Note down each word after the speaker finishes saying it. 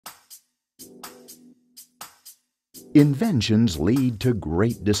Inventions lead to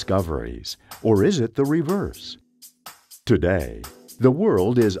great discoveries, or is it the reverse? Today, the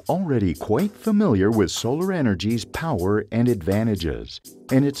world is already quite familiar with solar energy's power and advantages,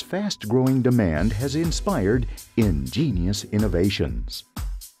 and its fast-growing demand has inspired ingenious innovations.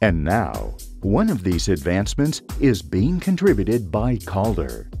 And now, one of these advancements is being contributed by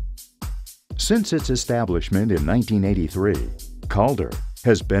Calder. Since its establishment in 1983, Calder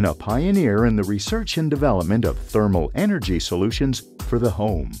has been a pioneer in the research and development of thermal energy solutions for the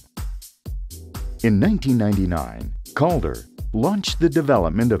home. In 1999, Calder launched the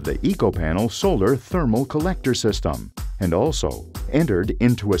development of the Ecopanel solar thermal collector system and also entered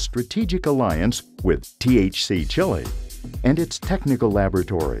into a strategic alliance with THC Chile and its technical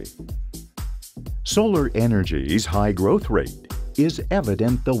laboratory. Solar energy's high growth rate is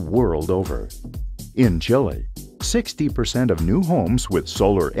evident the world over. In Chile, 60% of new homes with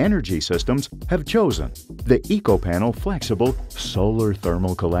solar energy systems have chosen the Ecopanel flexible solar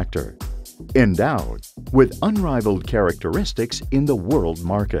thermal collector, endowed with unrivaled characteristics in the world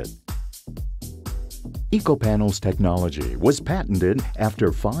market. Ecopanel's technology was patented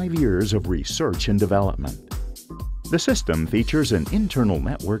after 5 years of research and development. The system features an internal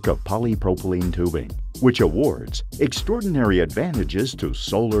network of polypropylene tubing, which awards extraordinary advantages to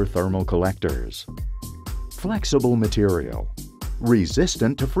solar thermal collectors. Flexible material,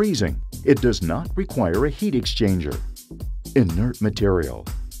 resistant to freezing. It does not require a heat exchanger. Inert material,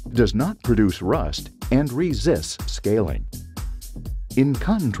 does not produce rust and resists scaling. In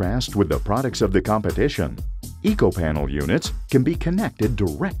contrast with the products of the competition, Ecopanel units can be connected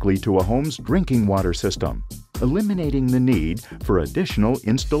directly to a home's drinking water system, eliminating the need for additional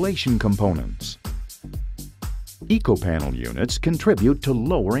installation components. Ecopanel units contribute to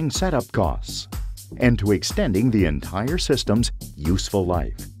lowering setup costs and to extending the entire system's useful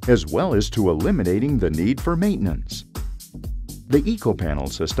life, as well as to eliminating the need for maintenance. The Ecopanel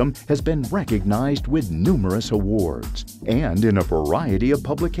system has been recognized with numerous awards and in a variety of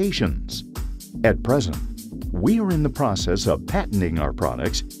publications. At present, we are in the process of patenting our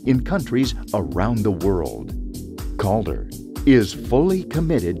products in countries around the world. Calder is fully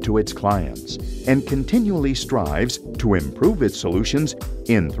committed to its clients and continually strives to improve its solutions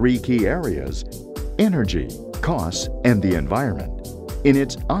in 3 key areas: energy, costs, and the environment, in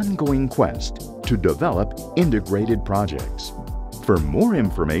its ongoing quest to develop integrated projects. For more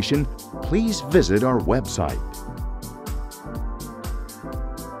information, please visit our website